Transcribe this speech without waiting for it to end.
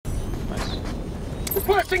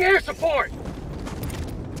Requesting air support!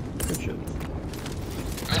 Good shit.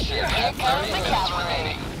 Mission 30 minutes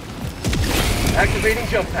remaining. Activating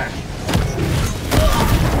jump pack.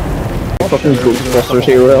 Fucking Ghostbusters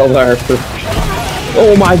hero there.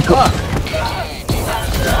 Oh my god!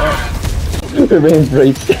 The range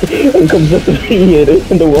breaks and comes up to 380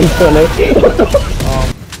 and the 120.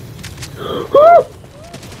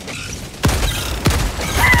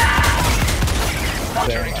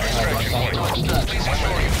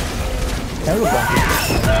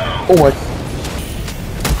 Oh my.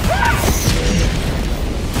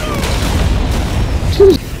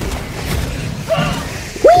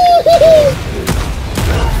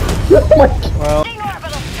 Oh my god. Well,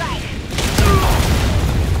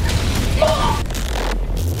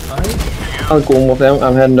 I'm going with them.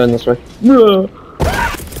 I'm heading down this way.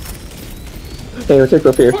 Here, take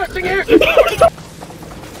up here. Requesting air support!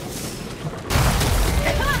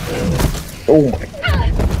 Oh my.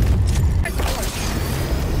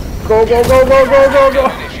 Go, go, go, go, go, go, go!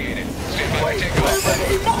 Initiated. Stand by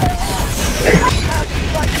takeoff.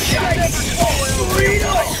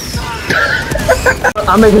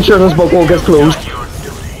 I'm making sure this book won't get closed.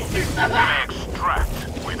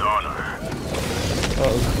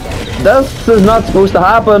 This is not supposed to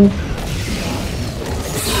happen.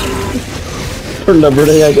 For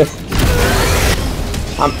liberty, I guess.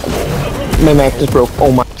 My Mac just broke.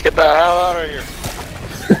 Oh my. Get the hell out of here.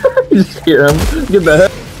 You just hear him. Get the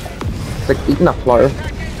heck. It's like eating a flower.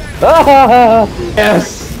 Ah!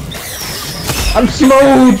 Yes! I'm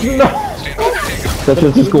slowed! No! That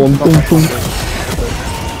shit's just going boom boom.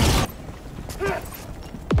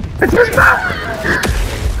 It's just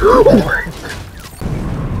oh my.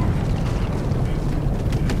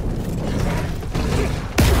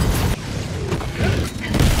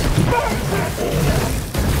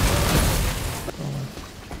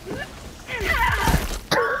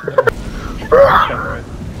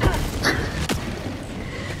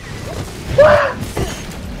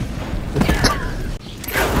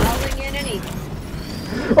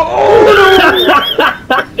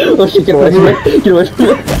 Oh shit, get away from me. Get away from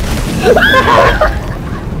me.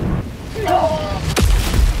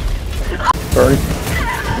 Burn.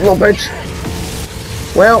 No, bitch.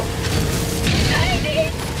 Well.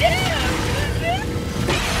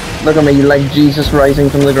 Look at me, like Jesus rising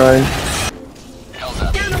from the ground.